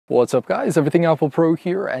What's up guys, Everything Apple Pro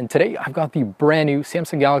here, and today I've got the brand new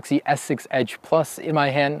Samsung Galaxy S6 Edge Plus in my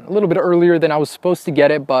hand. A little bit earlier than I was supposed to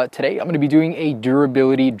get it, but today I'm going to be doing a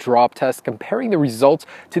durability drop test comparing the results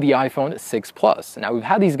to the iPhone 6 Plus. Now we've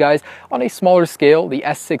had these guys on a smaller scale, the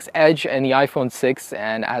S6 Edge and the iPhone 6,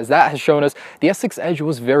 and as that has shown us, the S6 Edge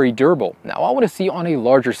was very durable. Now I want to see on a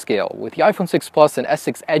larger scale. With the iPhone 6 Plus and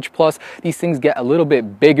S6 Edge Plus, these things get a little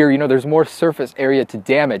bit bigger, there's more surface area to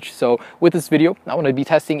damage. So with this video, I want to be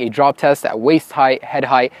testing a drop test at waist height, head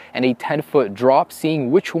height, and a 10-foot drop, seeing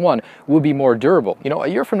which one will be more durable. A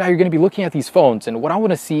year from now, you're going to be looking at these phones, and what I want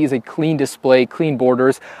to see is a clean display, clean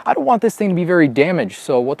borders. I don't want this thing to be very damaged.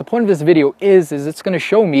 So what the point of this video is it's going to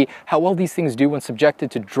show me how well these things do when subjected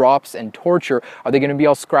to drops and torture. Are they going to be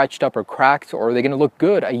all scratched up or cracked, or are they going to look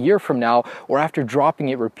good a year from now or after dropping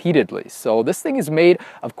it repeatedly? So this thing is made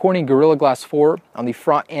of Corning Gorilla Glass 4 on the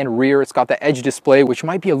front and rear. It's got the edge display, which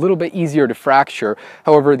might be a little bit easier to fracture.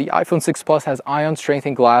 However, the iPhone 6 Plus has ion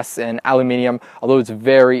strengthened glass and aluminium, although it's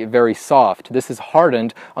very, very soft. This is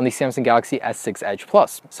hardened on the Samsung Galaxy S6 Edge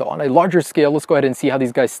Plus. So on a larger scale, let's go ahead and see how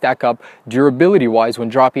these guys stack up durability-wise when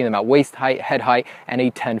dropping them at waist height, head height, and a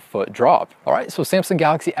 10-foot drop. All right, so Samsung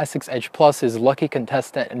Galaxy S6 Edge Plus is lucky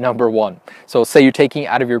contestant number 1. So say you're taking it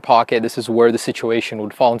out of your pocket, this is where the situation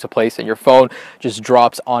would fall into place and your phone just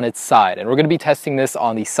drops on its side. And we're going to be testing this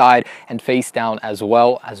on the side and face down as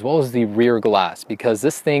well as the rear glass, because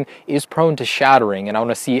this thing is prone to shattering, and I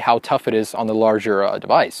want to see how tough it is on the larger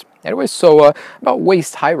device. Anyways, so about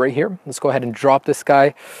waist height right here. Let's go ahead and drop this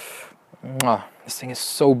guy. This thing is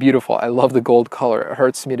so beautiful. I love the gold color. It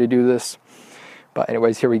hurts me to do this. But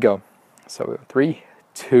anyways, here we go. So 3,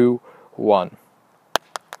 2, 1.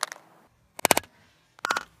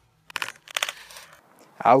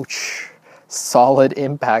 Ouch. Solid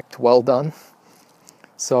impact. Well done.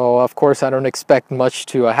 So of course I don't expect much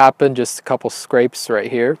to happen, just a couple scrapes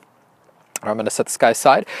right here. I'm going to set this guy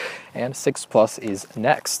aside, and 6 Plus is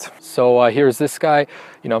next. So here's this guy,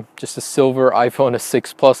 just a silver iPhone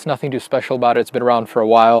 6 Plus, nothing too special about it. It's been around for a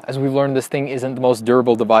while. As we've learned, this thing isn't the most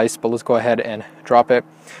durable device, but let's go ahead and drop it.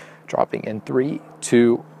 Dropping in 3,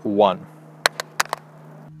 2, 1.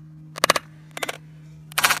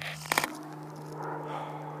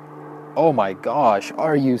 Oh my gosh,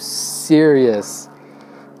 are you serious?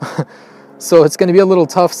 So it's going to be a little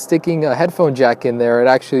tough sticking a headphone jack in there. It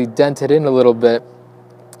actually dented in a little bit,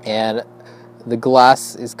 and the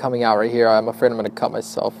glass is coming out right here. I'm afraid I'm going to cut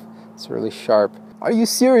myself. It's really sharp. Are you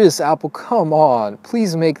serious, Apple? Come on.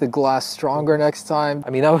 Please make the glass stronger next time. I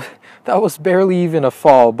mean, that was barely even a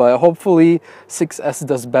fall, but hopefully 6S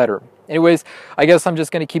does better. Anyways, I guess I'm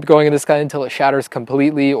just going to keep going in this guy until it shatters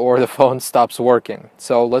completely or the phone stops working.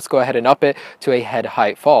 So let's go ahead and up it to a head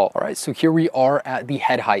height fall. All right, so here we are at the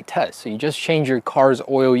head height test. So you just change your car's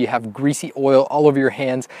oil, you have greasy oil all over your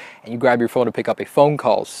hands, and you grab your phone to pick up a phone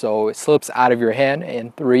call. So it slips out of your hand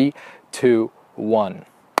in 3, 2, 1.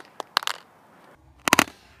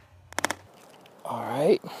 All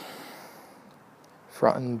right.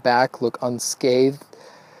 Front and back look unscathed.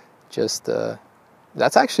 Just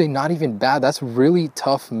that's actually not even bad. That's really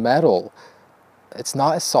tough metal. It's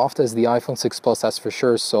not as soft as the iPhone 6 Plus, that's for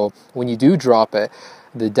sure. So when you do drop it,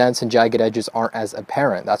 the dents and jagged edges aren't as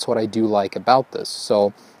apparent. That's what I do like about this. So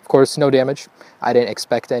of course, no damage. I didn't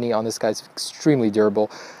expect any on this guy. It's extremely durable.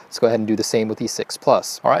 Let's go ahead and do the same with the 6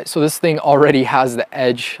 Plus. All right, so this thing already has the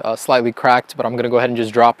edge slightly cracked, but I'm gonna go ahead and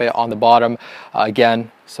just drop it on the bottom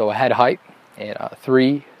again. So a head height, and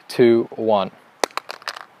 3, 2, 1.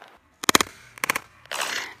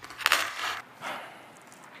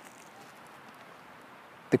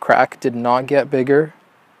 The crack did not get bigger.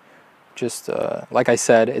 Just like I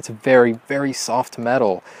said, it's very, very soft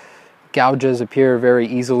metal. Gouges appear very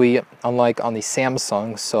easily, unlike on the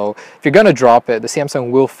Samsung. So if you're gonna drop it, the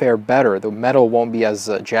Samsung will fare better. The metal won't be as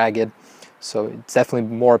jagged, so it's definitely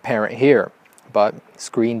more apparent here. But the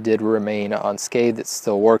screen did remain unscathed. It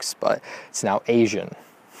still works, but it's now Asian.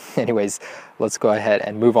 Anyways, let's go ahead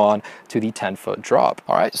and move on to the 10-foot drop.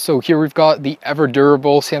 All right, so here we've got the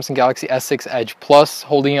ever-durable Samsung Galaxy S6 Edge Plus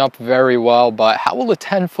holding up very well, but how will a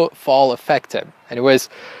 10-foot fall affect it? Anyways,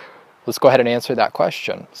 let's go ahead and answer that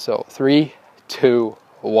question. So 3, 2,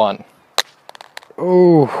 1.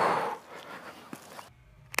 Ooh.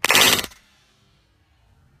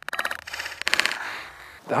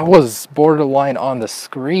 That was borderline on the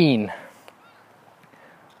screen.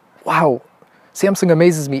 Wow. Samsung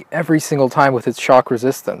amazes me every single time with its shock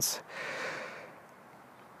resistance.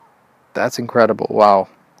 That's incredible. Wow.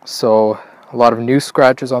 So a lot of new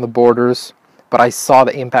scratches on the borders, but I saw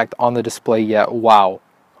the impact on the display yet. Wow.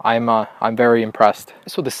 I'm very impressed.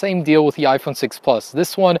 So the same deal with the iPhone 6 Plus.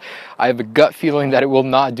 This one, I have a gut feeling that it will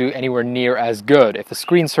not do anywhere near as good. If the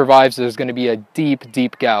screen survives, there's going to be a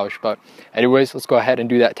deep gouge. But anyways, let's go ahead and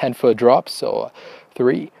do that 10-foot drop. So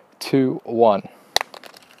 3, 2, 1.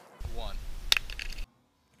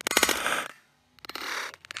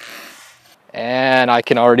 And I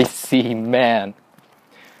can already see, man,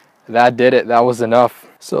 that did it. That was enough.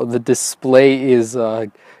 So the display is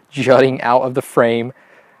jutting out of the frame.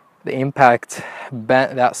 The impact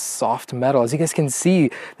bent that soft metal. As you guys can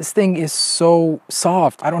see, this thing is so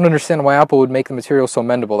soft. I don't understand why Apple would make the material so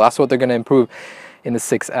mendable. That's what they're going to improve in the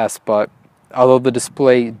 6S. But although the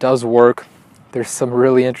display does work, there's some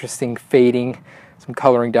really interesting fading, some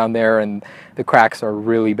coloring down there, and the cracks are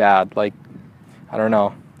really bad. Like, I don't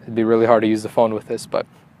know. It'd be really hard to use the phone with this, but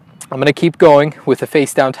I'm going to keep going with the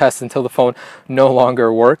face down test until the phone no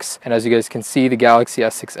longer works. And as you guys can see, the Galaxy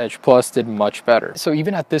S6 Edge Plus did much better. So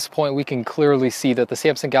even at this point, we can clearly see that the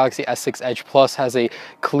Samsung Galaxy S6 Edge Plus has a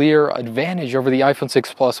clear advantage over the iPhone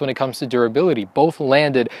 6 Plus when it comes to durability. Both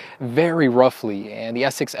landed very roughly, and the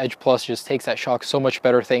S6 Edge Plus just takes that shock so much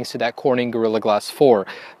better thanks to that Corning Gorilla Glass 4.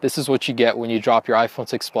 This is what you get when you drop your iPhone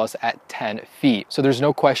 6 Plus at 10 feet. So there's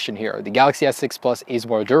no question here. The Galaxy S6 Plus is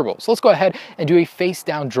more durable. So let's go ahead and do a face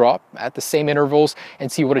down drop at the same intervals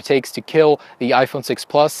and see what it takes to kill the iPhone 6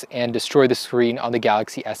 Plus and destroy the screen on the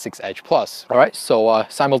Galaxy S6 Edge Plus. All right, so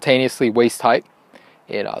simultaneously waist height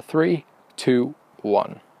in 3, 2,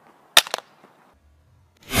 1.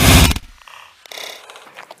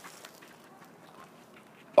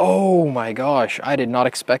 Oh my gosh, I did not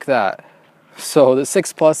expect that. So the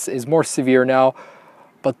 6 Plus is more severe now,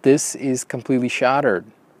 but this is completely shattered.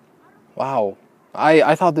 Wow.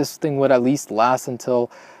 I thought this thing would at least last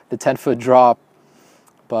until the 10-foot drop,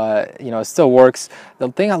 but you know, it still works.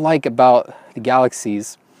 The thing I like about the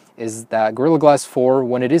Galaxies is that Gorilla Glass 4,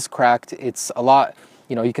 when it is cracked, it's a lot,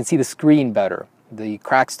 you know, you can see the screen better. The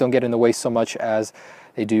cracks don't get in the way so much as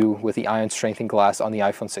they do with the ion strengthened glass on the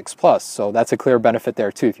iPhone 6 Plus. So that's a clear benefit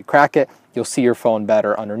there too. If you crack it, you'll see your phone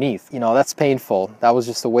better underneath. You know, that's painful. That was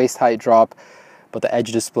just a waist height drop, but the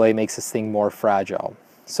edge display makes this thing more fragile.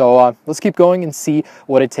 So let's keep going and see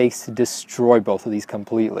what it takes to destroy both of these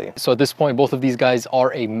completely. So at this point, both of these guys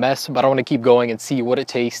are a mess, but I want to keep going and see what it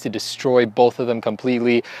takes to destroy both of them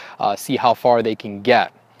completely, see how far they can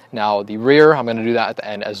get. Now the rear, I'm going to do that at the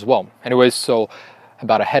end as well. Anyways, so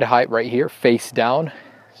about a head height right here, face down.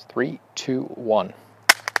 3, 2, 1.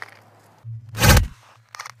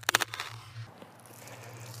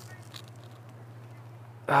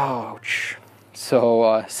 Ouch.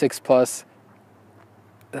 So 6 Plus.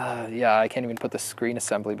 Yeah, I can't even put the screen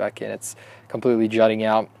assembly back in. It's completely jutting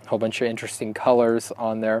out. A whole bunch of interesting colors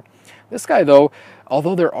on there. This guy though,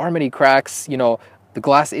 although there are many cracks, you know, the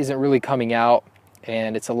glass isn't really coming out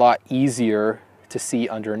and it's a lot easier to see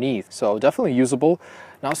underneath. So definitely usable.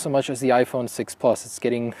 Not so much as the iPhone 6 Plus. It's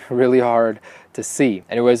getting really hard to see.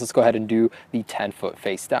 Anyways, let's go ahead and do the 10-foot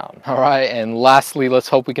face down. All right, and lastly, let's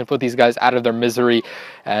hope we can put these guys out of their misery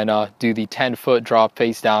and do the 10-foot drop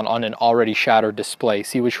face down on an already shattered display.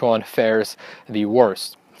 See which one fares the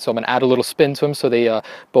worst. So I'm gonna add a little spin to them so they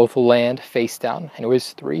both land face down.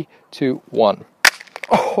 Anyways, 3, 2, 1.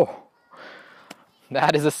 Oh,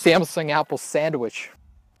 that is a Samsung Apple sandwich.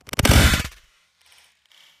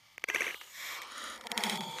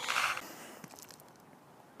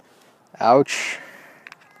 Ouch.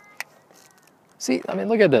 See, I mean,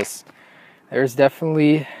 look at this. There's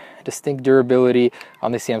definitely distinct durability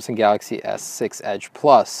on the Samsung Galaxy S6 Edge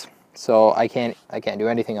Plus. So I can't do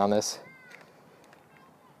anything on this.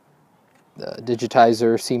 The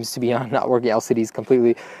digitizer seems to be on not working. LCD is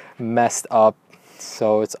completely messed up,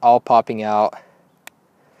 so it's all popping out.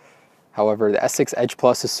 However, the S6 Edge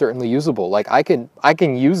Plus is certainly usable. Like I can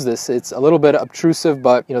use this. It's a little bit obtrusive,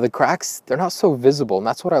 but you know, the cracks, they're not so visible, and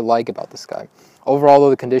that's what I like about this guy. Overall, though,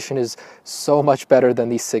 the condition is so much better than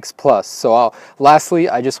the 6 Plus. So lastly,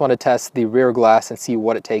 I just want to test the rear glass and see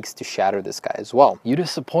what it takes to shatter this guy as well. You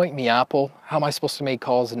disappoint me, Apple. How am I supposed to make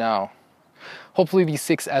calls now? Hopefully the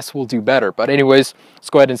 6S will do better. But anyways, let's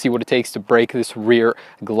go ahead and see what it takes to break this rear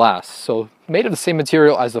glass. So made of the same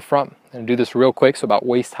material as the front. I'm going to do this real quick, so about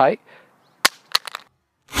waist height.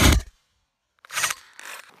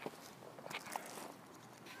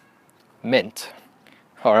 Mint.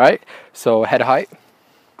 All right, so head height.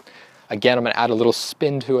 Again, I'm gonna add a little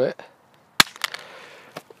spin to it.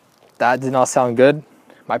 That did not sound good.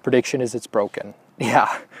 My prediction is it's broken.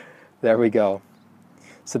 Yeah, there we go.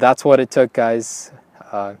 So that's what it took, guys.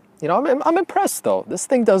 You know, I'm impressed though. This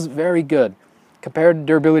thing does very good. Compared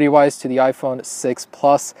durability-wise to the iPhone 6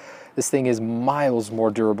 Plus, this thing is miles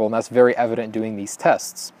more durable, and that's very evident doing these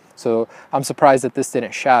tests. So I'm surprised that this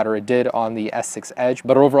didn't shatter. It did on the S6 Edge.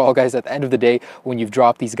 But overall, guys, at the end of the day, when you've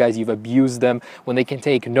dropped these guys, you've abused them. When they can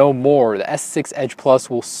take no more, the S6 Edge Plus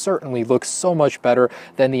will certainly look so much better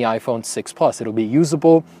than the iPhone 6 Plus. It'll be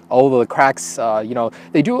usable. All of the cracks, you know,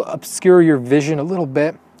 they do obscure your vision a little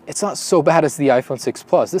bit. It's not so bad as the iPhone 6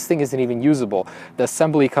 Plus. This thing isn't even usable. The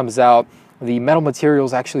assembly comes out. The metal material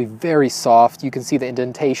is actually very soft. You can see the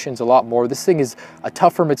indentations a lot more. This thing is a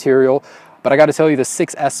tougher material. But I got to tell you, the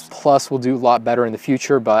 6S Plus will do a lot better in the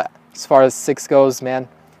future. But as far as 6 goes, man,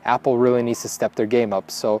 Apple really needs to step their game up.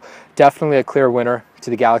 So definitely a clear winner to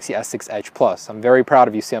the Galaxy S6 Edge Plus. I'm very proud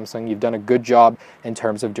of you, Samsung. You've done a good job in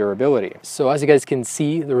terms of durability. So as you guys can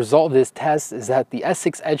see, the result of this test is that the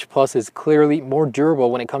S6 Edge Plus is clearly more durable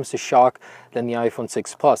when it comes to shock than the iPhone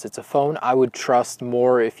 6 Plus. It's a phone I would trust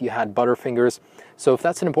more if you had butterfingers. So if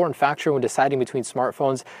that's an important factor when deciding between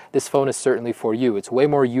smartphones, this phone is certainly for you. It's way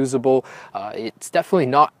more usable. It's definitely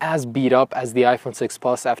not as beat up as the iPhone 6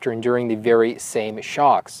 Plus after enduring the very same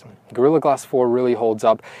shocks. Gorilla Glass 4 really holds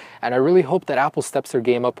up, and I really hope that Apple steps their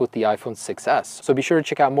game up with the iPhone 6S. So be sure to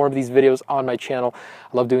check out more of these videos on my channel.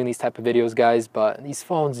 I love doing these type of videos, guys, but these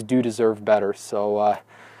phones do deserve better. So you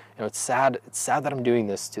know, it's sad that I'm doing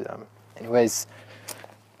this to them. Anyways,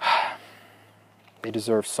 they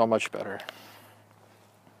deserve so much better.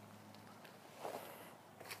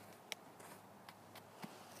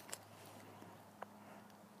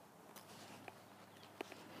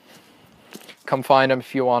 Come find them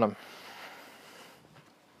if you want them.